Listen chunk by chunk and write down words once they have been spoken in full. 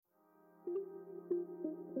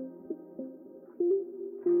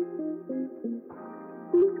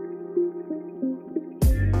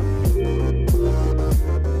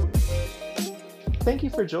Thank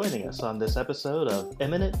you for joining us on this episode of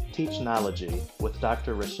Eminent Teachnology with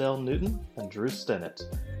Dr. Rochelle Newton and Drew Stennett,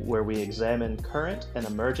 where we examine current and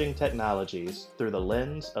emerging technologies through the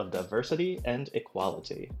lens of diversity and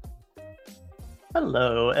equality.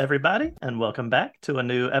 Hello, everybody, and welcome back to a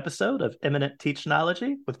new episode of Eminent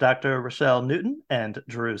Teachnology with Dr. Rochelle Newton and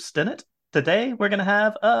Drew Stennett. Today, we're going to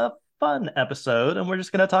have a fun episode, and we're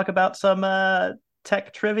just going to talk about some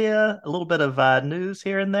tech trivia, a little bit of news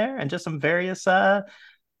here and there, and just some various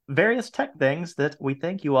tech things that we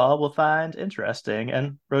think you all will find interesting.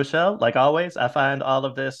 And Rochelle, like always, I find all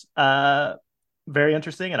of this very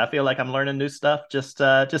interesting, and I feel like I'm learning new stuff just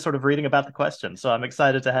sort of reading about the questions. So I'm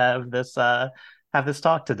excited to have this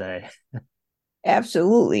talk today.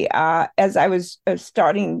 Absolutely. As I was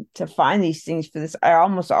starting to find these things for this, I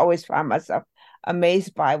almost always find myself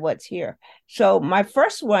amazed by what's here. So my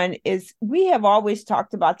first one is we have always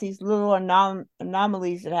talked about these little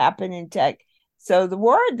anomalies that happen in tech. So the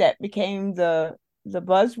word that became the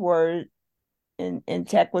buzzword in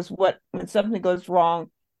tech was when something goes wrong,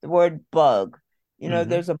 the word bug.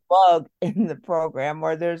 There's a bug in the program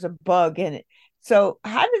or there's a bug in it. So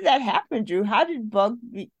how did that happen, Drew? How did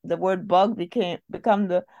the word bug become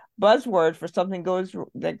the buzzword for something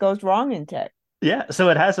that goes wrong in tech? Yeah, so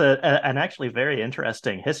it has an actually very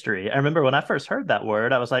interesting history. I remember when I first heard that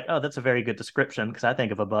word, I was like, oh, that's a very good description because I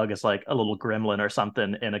think of a bug as like a little gremlin or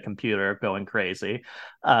something in a computer going crazy.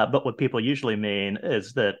 But what people usually mean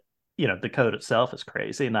is that, the code itself is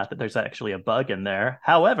crazy, not that there's actually a bug in there.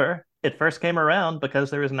 However, it first came around because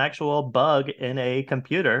there was an actual bug in a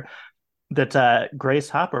computer that Grace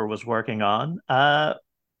Hopper was working on.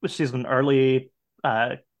 She's an early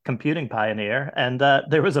computing pioneer, and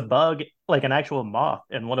there was a bug, like an actual moth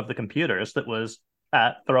in one of the computers that was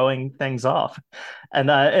throwing things off. And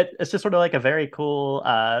it's just sort of like a very cool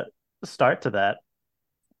start to that.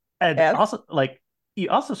 And Yes. also, like, you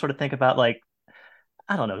also sort of think about, like,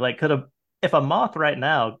 I don't know, like, if a moth right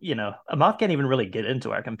now, a moth can't even really get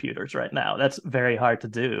into our computers right now. That's very hard to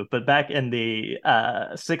do. But back in the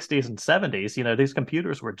 60s and 70s, these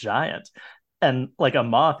computers were giant. And like a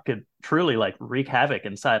moth could truly like wreak havoc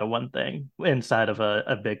inside of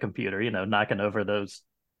a big computer, knocking over those,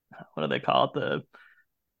 what do they call it?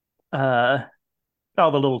 Uh,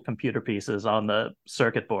 all the little computer pieces on the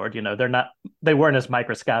circuit board. They weren't as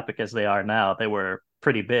microscopic as they are now. They were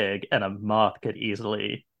pretty big, and a moth could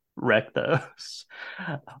easily wreck those.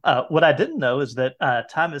 What I didn't know is that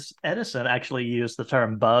Thomas Edison actually used the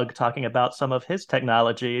term bug talking about some of his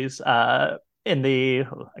technologies in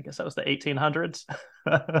I guess that was the 1800s,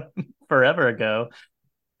 forever ago.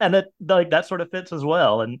 And that sort of fits as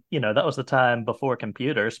well. And, that was the time before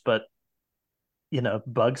computers, but,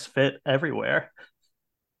 bugs fit everywhere.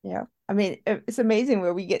 Yeah. I mean, it's amazing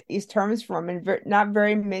where we get these terms from, and not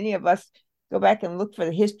very many of us go back and look for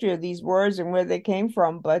the history of these words and where they came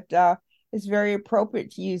from. But it's very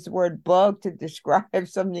appropriate to use the word bug to describe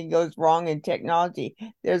something goes wrong in technology.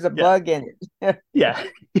 There's a Yeah. bug in it. Yeah.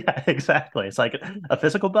 Yeah, exactly. It's like a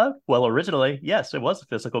physical bug. Well, originally, yes, it was a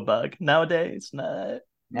physical bug. Nowadays, Not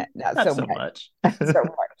not so so much. much. Not so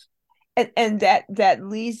much. And that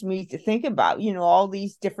leads me to think about, all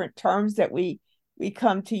these different terms that we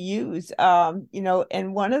come to use.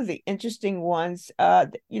 And one of the interesting ones,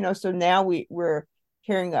 so now we're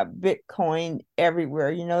hearing of Bitcoin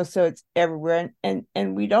everywhere, so it's everywhere.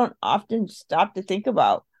 And we don't often stop to think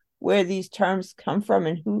about where these terms come from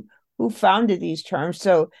and who founded these terms.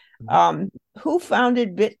 So who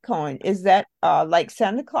founded Bitcoin? Is that like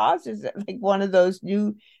Santa Claus? Is it like one of those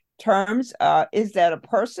new terms? Is that a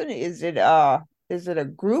person? Is it a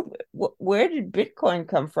group? Where did Bitcoin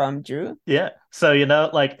come from, Drew? Yeah. So,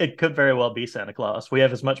 like it could very well be Santa Claus. We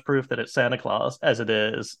have as much proof that it's Santa Claus as it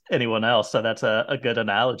is anyone else. So that's a good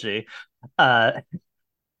analogy. Uh,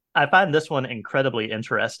 I find this one incredibly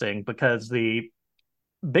interesting because the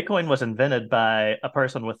Bitcoin was invented by a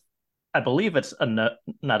person with, I believe it's not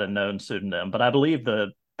a known pseudonym, but I believe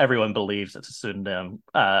everyone believes it's a pseudonym,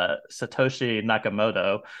 Satoshi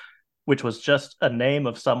Nakamoto, which was just a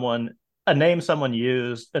name someone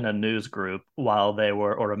used in a news group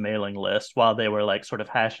or a mailing list while they were like sort of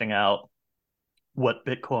hashing out what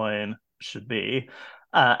Bitcoin should be.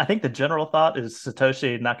 I think the general thought is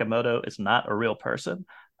Satoshi Nakamoto is not a real person,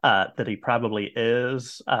 that he probably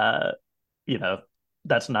is, you know,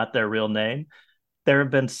 that's not their real name. There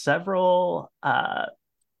have been several, I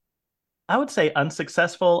would say,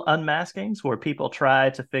 unsuccessful unmaskings where people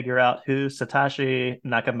try to figure out who Satoshi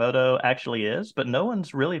Nakamoto actually is, but no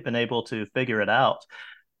one's really been able to figure it out.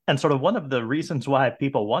 And sort of one of the reasons why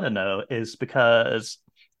people want to know is because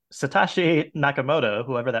Satoshi Nakamoto,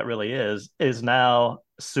 whoever that really is now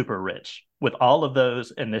super rich. with all of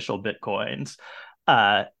those initial Bitcoins,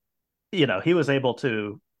 uh, he was able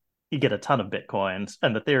to get a ton of Bitcoins.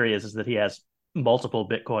 And the theory is that he has multiple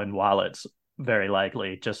Bitcoin wallets, very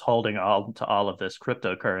likely, just holding all to all of this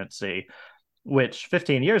cryptocurrency, which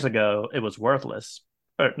 15 years ago, it was worthless,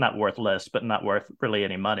 or not worthless, but not worth really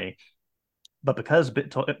any money. But because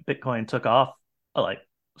Bitcoin took off, like,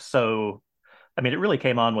 so, I mean, it really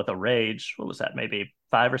came on with a rage. What was that? Maybe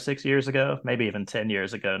 5 or 6 years ago, maybe even 10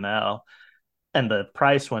 years ago now. And the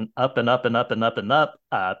price went up and up and up and up and up.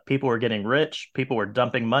 People were getting rich, people were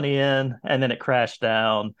dumping money in, and then it crashed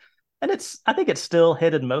down. And I think it's still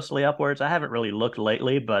headed mostly upwards. I haven't really looked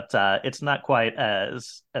lately, but it's not quite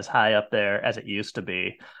as high up there as it used to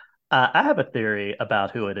be. I have a theory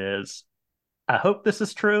about who it is. I hope this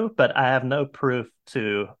is true, but I have no proof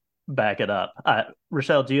to back it up.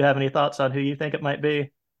 Rochelle, do you have any thoughts on who you think it might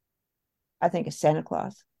be? I think it's Santa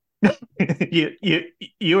Claus.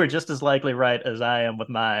 You are just as likely right as I am with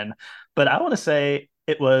mine, but I want to say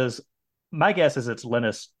it was. My guess is it's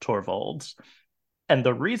Linus Torvalds, and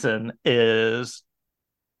the reason is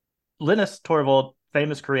Linus Torvald,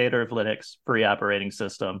 famous creator of Linux, free operating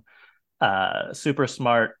system, super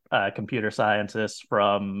smart computer scientist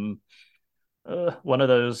from one of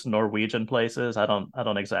those Norwegian places. I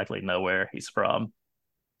don't exactly know where he's from.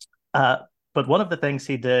 Uh, but one of the things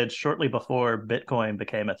he did shortly before Bitcoin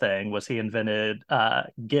became a thing was he invented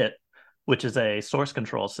Git, which is a source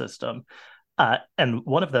control system. And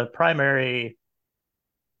one of the primary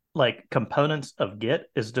like components of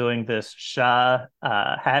Git is doing this SHA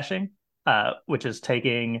hashing, which is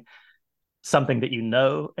taking something that you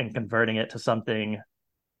know and converting it to something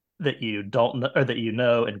that you don't know or that you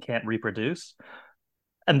know and can't reproduce.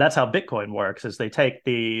 And that's how Bitcoin works. Is they take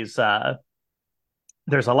these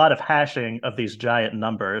there's a lot of hashing of these giant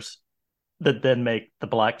numbers that then make the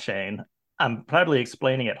blockchain. I'm probably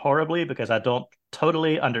explaining it horribly because I don't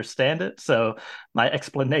totally understand it. So my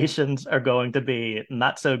explanations are going to be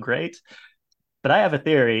not so great. But I have a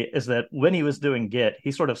theory is that when he was doing Git,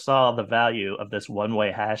 he sort of saw the value of this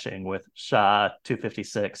one-way hashing with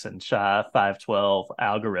SHA-256 and SHA-512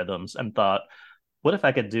 algorithms and thought, what if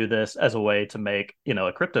I could do this as a way to make, a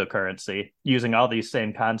cryptocurrency using all these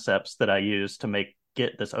same concepts that I use to make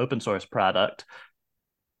Git this open source product?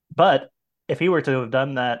 But if he were to have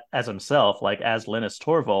done that as himself, like as Linus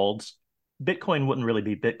Torvalds, Bitcoin wouldn't really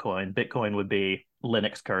be Bitcoin. Bitcoin would be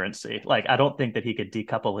Linux currency. Like, I don't think that he could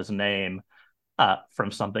decouple his name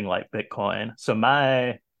from something like Bitcoin. So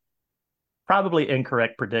my probably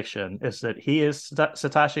incorrect prediction is that he is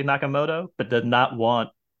Satoshi Nakamoto, but did not want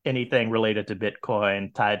anything related to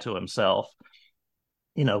Bitcoin tied to himself.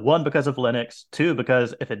 One, because of Linux, two,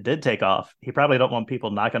 because if it did take off, he probably don't want people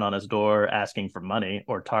knocking on his door asking for money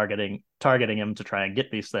or targeting him to try and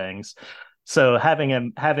get these things. So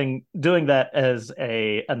doing that as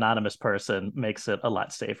a anonymous person makes it a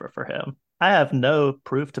lot safer for him. I have no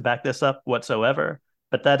proof to back this up whatsoever,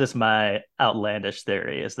 but that is my outlandish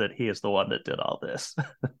theory, is that he is the one that did all this.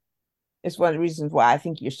 It's one of the reasons why I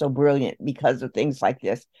think you're so brilliant, because of things like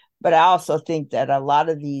this. But I also think that a lot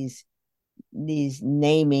of these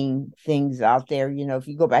naming things out there, if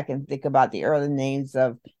you go back and think about the early names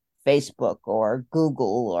of Facebook or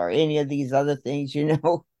Google or any of these other things, Yeah.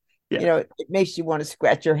 It makes you want to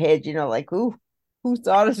scratch your head, like who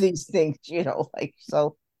thought of these things, like,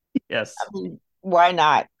 so Yes. I mean, why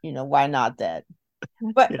not? Why not that?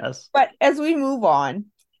 But Yes. but as we move on,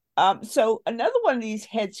 so another one of these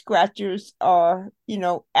head scratchers are,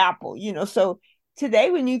 Apple, so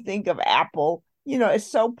today when you think of Apple,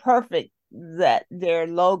 it's so perfect that their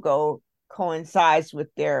logo coincides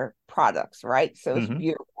with their products, right? So it's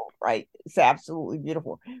beautiful, right? It's absolutely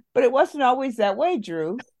beautiful. But it wasn't always that way,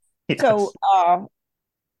 Drew. Yes. So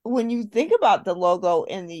when you think about the logo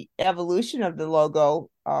and the evolution of the logo,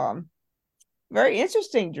 very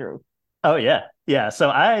interesting, Drew. Oh yeah. Yeah. So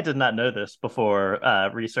I did not know this before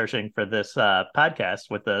researching for this podcast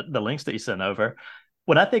with the links that you sent over.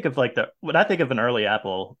 When I think of an early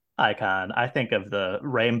Apple icon, I think of the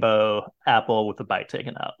rainbow apple with the bite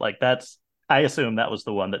taken out. Like I assume that was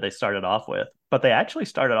the one that they started off with. But they actually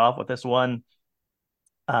started off with this one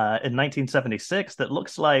in 1976 that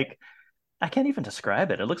looks like, I can't even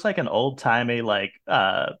describe it. It looks like an old-timey like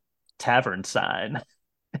tavern sign.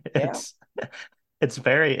 Yeah. It's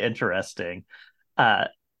very interesting. Uh,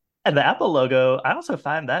 and the Apple logo, I also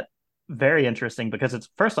find that very interesting because it's,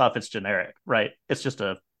 first off, it's generic, right? It's just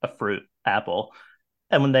a fruit apple.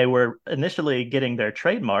 And when they were initially getting their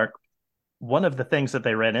trademark, one of the things that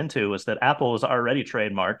they ran into was that Apple was already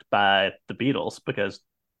trademarked by the Beatles, because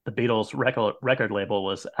the Beatles record label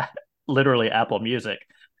was literally Apple Music.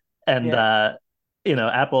 And Yeah.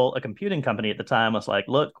 Apple, a computing company at the time, was like,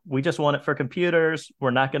 look, we just want it for computers.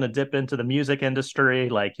 We're not going to dip into the music industry.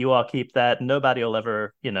 Like, you all keep that. Nobody will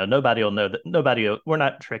ever, nobody will know that. We're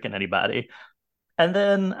not tricking anybody. And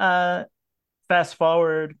then fast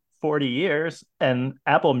forward 40 years, and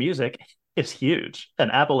Apple Music is huge.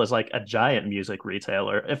 And Apple is like a giant music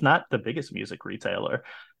retailer, if not the biggest music retailer,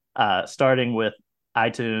 starting with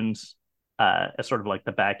iTunes as sort of like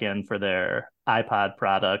the back end for their iPod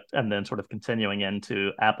product, and then sort of continuing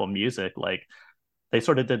into Apple Music. Like, they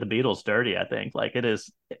sort of did the Beatles dirty, I think. Like,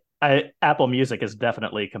 Apple Music is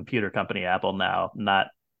definitely computer company Apple now, not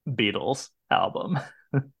Beatles album.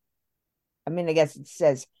 I mean, I guess it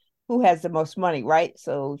says who has the most money, right?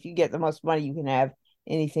 So if you get the most money, you can have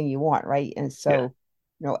anything you want, right? And Yeah.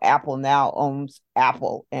 so, Apple now owns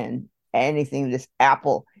Apple, and anything that's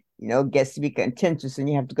Apple, gets to be contentious, and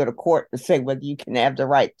you have to go to court to say whether you can have the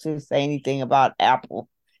right to say anything about Apple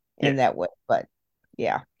Yeah. in that way. But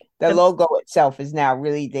yeah, the And logo itself is now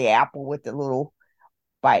really the apple with the little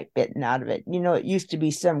bite bitten out of it. It used to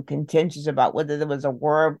be some contentious about whether there was a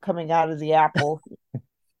worm coming out of the apple.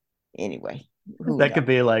 Anyway, who that knows? could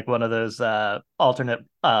be like one of those alternate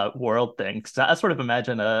world things. I sort of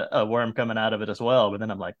imagine a worm coming out of it as well, but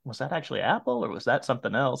then I'm like, was that actually Apple or was that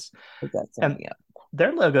something else? Is that And something else?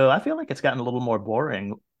 their logo, I feel like it's gotten a little more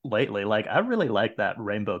boring lately. Like, I really like that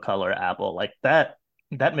rainbow color Apple. Like, that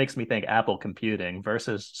makes me think Apple computing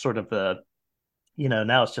versus sort of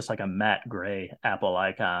now it's just like a matte gray Apple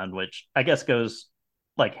icon, which I guess goes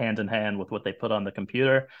like hand in hand with what they put on the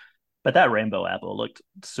computer. But that rainbow Apple looked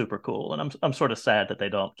super cool, and I'm sort of sad that they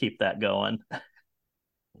don't keep that going.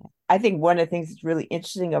 I think one of the things that's really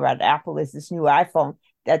interesting about Apple is this new iPhone,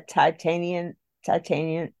 that titanium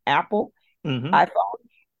Apple Hmm. iPhone.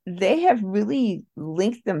 They have really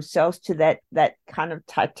linked themselves to that kind of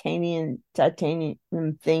titanium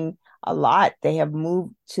thing a lot. They have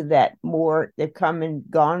moved to that more. They've come and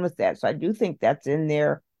gone with that. So I do think that's in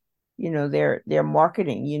their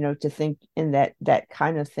marketing, to think in that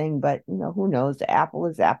kind of thing. But who knows? Apple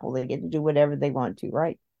is Apple. They get to do whatever they want to,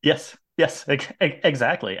 right? Yes, yes,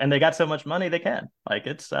 exactly. And they got so much money they can. Like,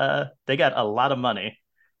 it's they got a lot of money.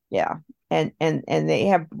 Yeah. And they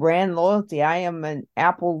have brand loyalty. I am an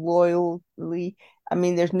Apple loyally. I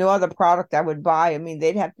mean, there's no other product I would buy. I mean,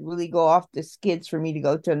 they'd have to really go off the skids for me to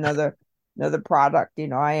go to another product.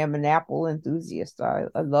 I am an Apple enthusiast. I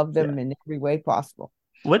love Yeah. them in every way possible.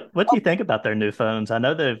 What do you think about their new phones? I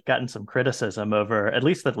know they've gotten some criticism over at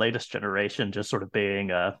least the latest generation just sort of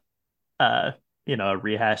being uh a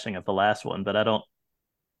rehashing of the last one, but I don't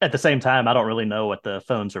at the same time I don't really know what the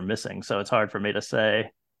phones are missing, so it's hard for me to say.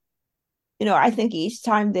 I think each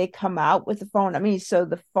time they come out with the phone, I mean, so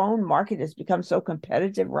the phone market has become so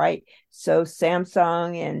competitive, right? So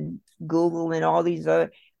Samsung and Google and all these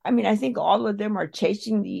other, I mean, I think all of them are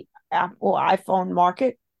chasing the Apple iPhone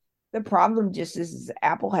market. The problem just is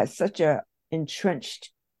Apple has such a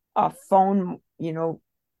entrenched phone,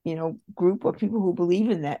 group of people who believe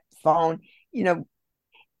in that phone. You know,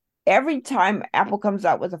 every time Apple comes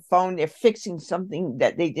out with a phone, they're fixing something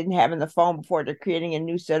that they didn't have in the phone before. They're creating a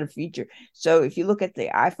new set of features. So if you look at the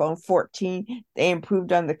iPhone 14, they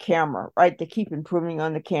improved on the camera, right? They keep improving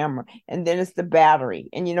on the camera, and then it's the battery,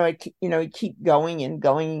 and it keep going and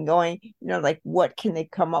going and going. Like what can they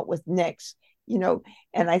come up with next?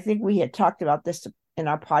 And I think we had talked about this in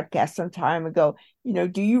our podcast some time ago.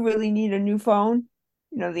 Do you really need a new phone?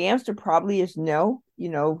 The answer probably is no.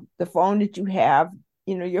 The phone that you have,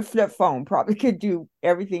 your flip phone probably could do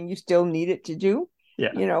everything you still need it to do.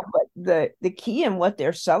 Yeah. But the key in what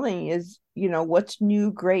they're selling is, what's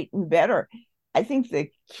new, great, and better. I think the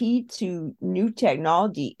key to new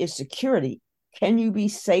technology is security. Can you be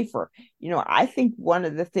safer? I think one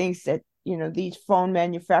of the things that, these phone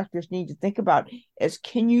manufacturers need to think about is,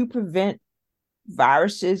 can you prevent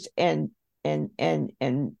viruses and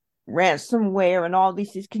ransomware and all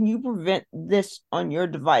these things? Can you prevent this on your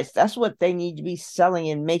device? That's what they need to be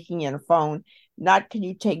selling and making in a phone. Not can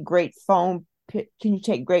you take can you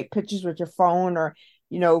take great pictures with your phone, or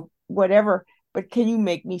whatever, but can you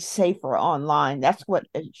make me safer online? That's what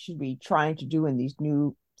it should be trying to do in these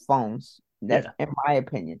new phones. That's Yeah. in my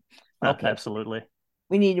opinion. Okay, Absolutely.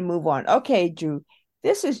 we need to move on. Okay, Drew,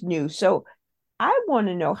 this is new. So I want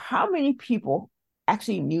to know how many people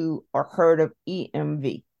actually knew or heard of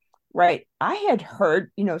EMV, right? I had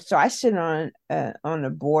heard, so I sit on a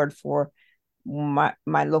board for my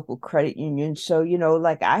local credit union. So,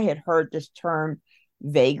 like I had heard this term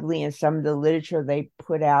vaguely in some of the literature they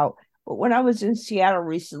put out. But when I was in Seattle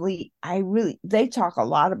recently, they talk a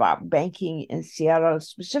lot about banking in Seattle,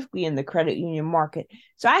 specifically in the credit union market.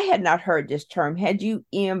 So I had not heard this term. Had you,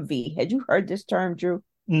 EMV? Had you heard this term, Drew?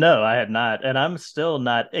 No, I had not, and I'm still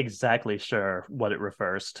not exactly sure what it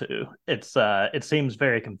refers to. It seems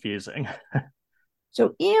very confusing.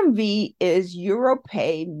 So EMV is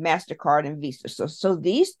Europay, MasterCard, and Visa. So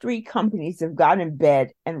these three companies have got in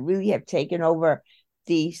bed and really have taken over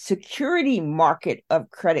the security market of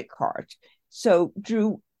credit cards. So,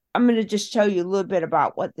 Drew, I'm going to just tell you a little bit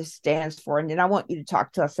about what this stands for, and then I want you to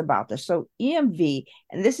talk to us about this. So EMV,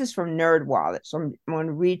 and this is from NerdWallet, so I'm going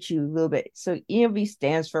to read you a little bit. So EMV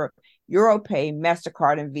stands for Europay,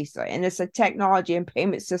 MasterCard, and Visa, and it's a technology and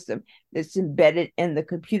payment system that's embedded in the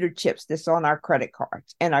computer chips that's on our credit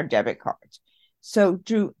cards and our debit cards. So,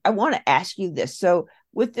 Drew, I want to ask you this. So,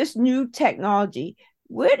 with this new technology,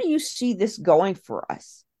 where do you see this going for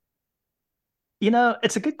us?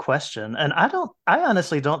 It's a good question, and I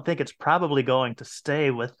honestly don't think it's probably going to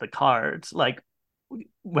stay with the cards. Like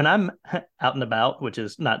when I'm out and about, which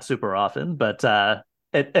is not super often, but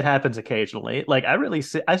it happens occasionally. Like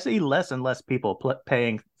I see less and less people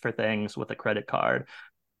paying for things with a credit card.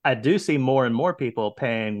 I do see more and more people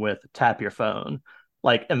paying with tap your phone.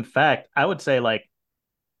 Like in fact, I would say like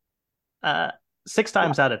uh 6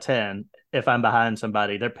 times out of 10, if I'm behind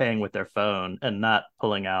somebody, they're paying with their phone and not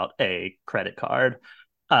pulling out a credit card,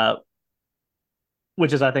 uh,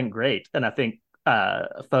 which is, I think, great. And I think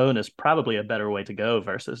a phone is probably a better way to go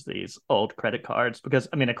versus these old credit cards because,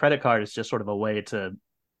 I mean, a credit card is just sort of a way to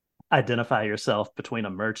identify yourself between a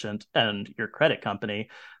merchant and your credit company,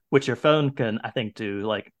 which your phone can, I think, do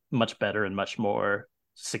like much better and much more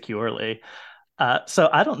securely. So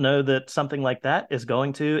I don't know that something like that is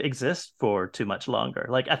going to exist for too much longer.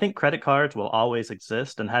 Like I think credit cards will always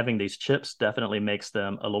exist, and having these chips definitely makes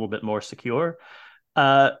them a little bit more secure.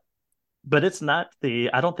 Uh, but it's not the.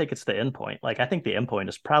 I don't think it's the endpoint. Like I think the endpoint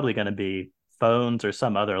is probably going to be phones or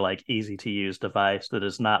some other like easy to use device that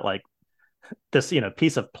is not like this,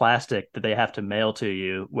 piece of plastic that they have to mail to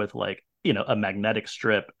you with like a magnetic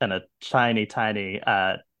strip and a tiny, tiny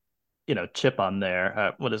chip on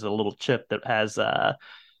there. What is it? A little chip that has I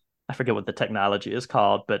forget what the technology is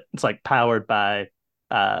called, but it's like powered by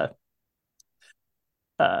uh,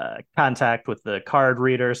 contact with the card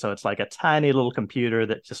reader. So it's like a tiny little computer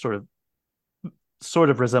that just sort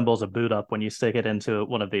of resembles a boot up when you stick it into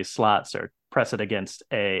one of these slots or press it against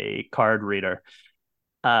a card reader.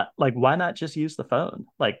 Like, why not just use the phone?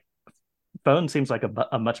 Like, phone seems like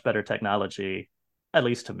a much better technology, at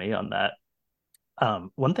least to me, on that.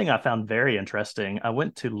 One thing I found very interesting, I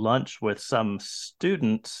went to lunch with some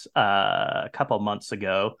students a couple months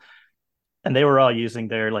ago, and they were all using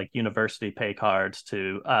their like university pay cards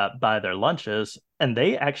to buy their lunches, and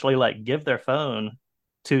they actually like give their phone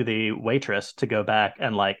to the waitress to go back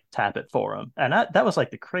and like tap it for them. And that was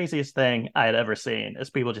like the craziest thing I had ever seen,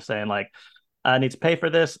 is people just saying like, I need to pay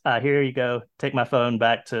for this. Here you go. Take my phone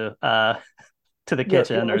back to the Your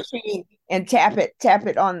kitchen or machine and tap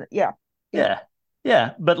it on. Yeah, yeah. yeah.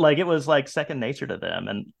 Yeah, but like it was like second nature to them.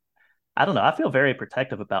 And I don't know, I feel very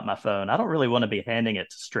protective about my phone. I don't really want to be handing it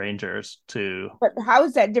to strangers to But how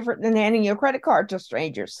is that different than handing your credit card to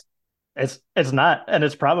strangers? it's not, and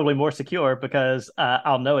it's probably more secure because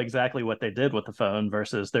I'll know exactly what they did with the phone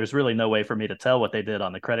versus there's really no way for me to tell what they did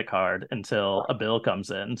on the credit card until a bill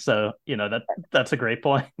comes in. So, that's a great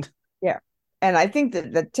point. Yeah. And I think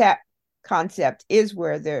that the tap concept is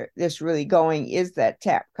where this really going, is that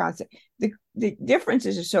tap concept. The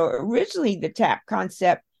differences are, so originally the tap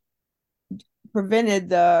concept prevented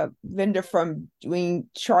the vendor from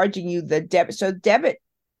charging you the debit. So debit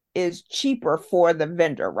is cheaper for the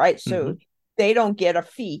vendor, right? So Hmm. they don't get a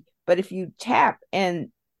fee. But if you tap,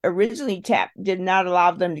 and originally tap did not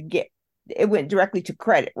allow them to get, it went directly to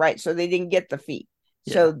credit, right? So they didn't get the fee.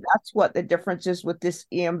 Yeah. So that's what the difference is with this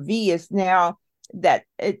EMV, is now that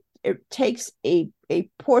it takes a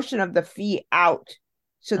portion of the fee out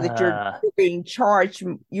so that you're Uh, being charged,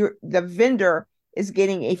 the vendor is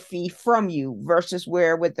getting a fee from you, versus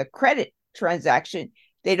where with the credit transaction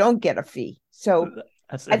they don't get a fee. So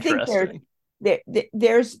that's I think interesting.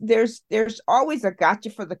 there's always a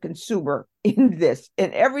gotcha for the consumer in this.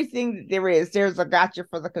 In everything that there is, there's a gotcha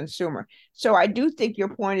for the consumer. So I do think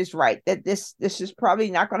your point is right, that this is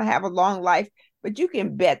probably not going to have a long life, but you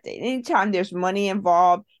can bet that anytime there's money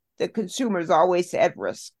involved, the consumer is always at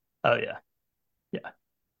risk. Oh yeah. Yeah.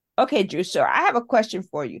 Okay, Drew. So I have a question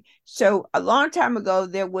for you. So a long time ago,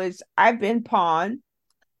 there was I've Been Pawned.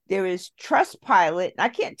 There is Trustpilot. I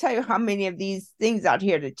can't tell you how many of these things out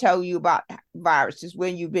here to tell you about viruses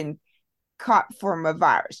when you've been caught from a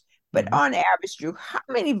virus. But Mhm. on average, Drew, how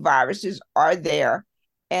many viruses are there?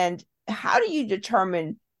 And how do you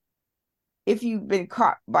determine if you've been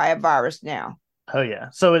caught by a virus now? Oh yeah.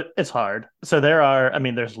 So it's hard. So there are, I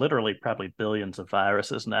mean, there's literally probably billions of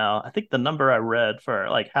viruses now. I think the number I read for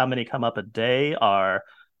like how many come up a day are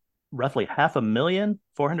roughly 500,000,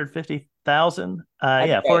 450,000. A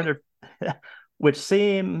Yeah, day. 400, which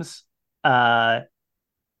seems uh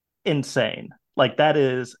insane. Like that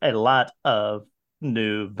is a lot of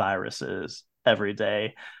new viruses every day.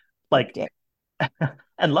 A Like, day.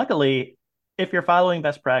 and luckily, if you're following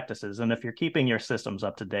best practices and if you're keeping your systems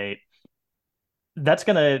up to date, that's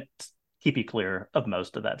gonna keep you clear of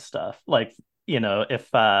most of that stuff. Like,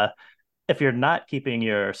 if you're not keeping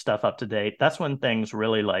your stuff up to date, that's when things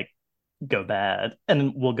really like go bad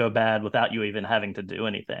and will go bad without you even having to do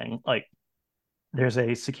anything. Like there's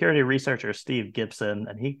a security researcher, Steve Gibson, and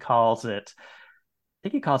I think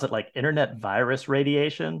he calls it like internet virus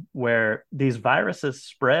radiation, where these viruses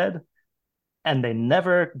spread and they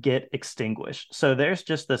never get extinguished. So there's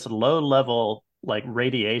just this low level like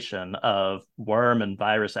radiation of worm and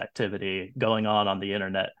virus activity going on the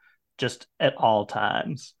internet just at all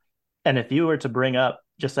times. And if you were to bring up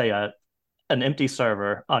just say an empty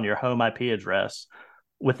server on your home IP address,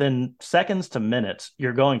 within seconds to minutes,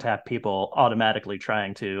 you're going to have people automatically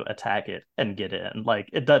trying to attack it and get in. Like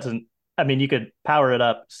it doesn't, I mean, you could power it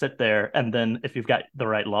up, sit there, and then if you've got the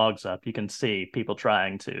right logs up, you can see people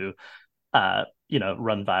trying to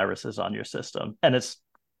run viruses on your system. And it's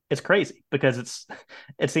crazy because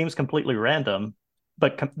it seems completely random,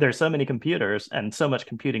 but there's so many computers and so much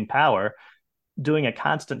computing power. Doing a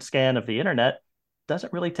constant scan of the internet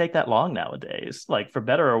doesn't really take that long nowadays. Like for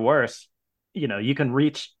better or worse, you can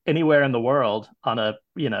reach anywhere in the world on a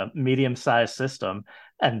medium-sized system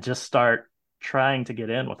and just start trying to get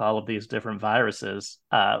in with all of these different viruses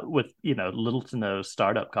with little to no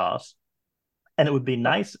startup costs. And it would be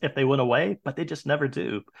nice if they went away, but they just never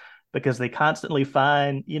do because they constantly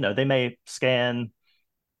find, they may scan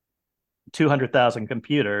 200,000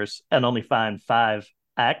 computers and only find five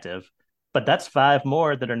active, but that's five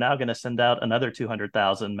more that are now going to send out another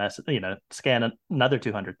 200,000 scan another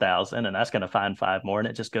 200,000, and that's going to find five more. And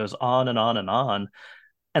it just goes on and on and on.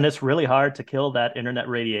 And it's really hard to kill that internet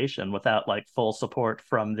radiation without like full support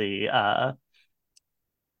from the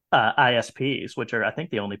ISPs, which are, I think,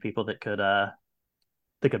 the only people that could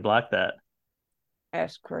block that.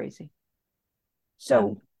 That's crazy. And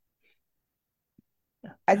So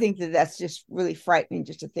I think that that's just really frightening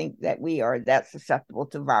just to think that we are that susceptible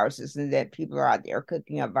to viruses and that people are out there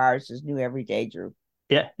cooking up viruses new every day, Drew.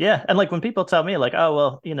 yeah, yeah. And like when people tell me like, oh,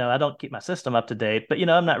 well, I don't keep my system up to date, but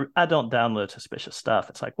I don't download suspicious stuff.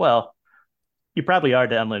 It's like, well, you probably are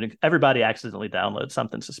downloading. Everybody accidentally downloads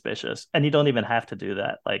something suspicious, and you don't even have to do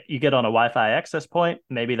that. Like you get on a Wi-Fi access point,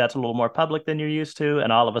 maybe that's a little more public than you're used to,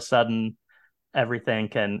 and all of a sudden everything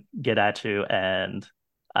can get at you, and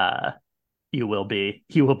uh, you will be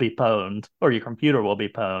pwned, or your computer will be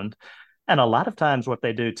pwned. And a lot of times, what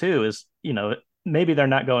they do too is, maybe they're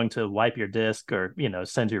not going to wipe your disk or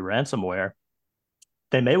send you ransomware.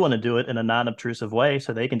 They may want to do it in a non-obtrusive way,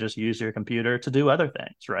 so they can just use your computer to do other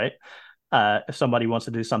things, right? If somebody wants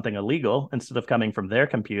to do something illegal, instead of coming from their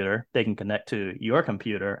computer, they can connect to your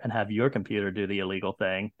computer and have your computer do the illegal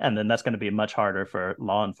thing. And then that's going to be much harder for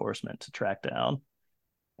law enforcement to track down.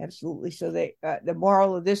 Absolutely. So the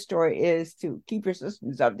moral of this story is to keep your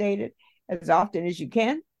systems updated as often as you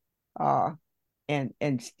can, uh,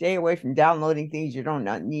 and stay away from downloading things you don't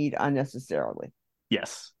not need unnecessarily.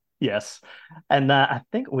 Yes. Yes. And I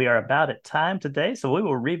think we are about at time today. So we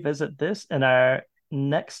will revisit this in our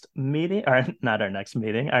next meeting, or not our next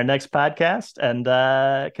meeting, our next podcast, and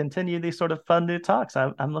continue these sort of fun new talks.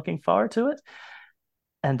 I'm looking forward to it.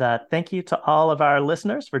 And thank you to all of our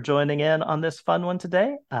listeners for joining in on this fun one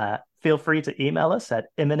today. Feel free to email us at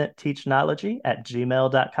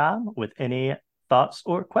imminentteachnology@gmail.com with any thoughts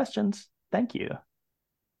or questions. Thank you.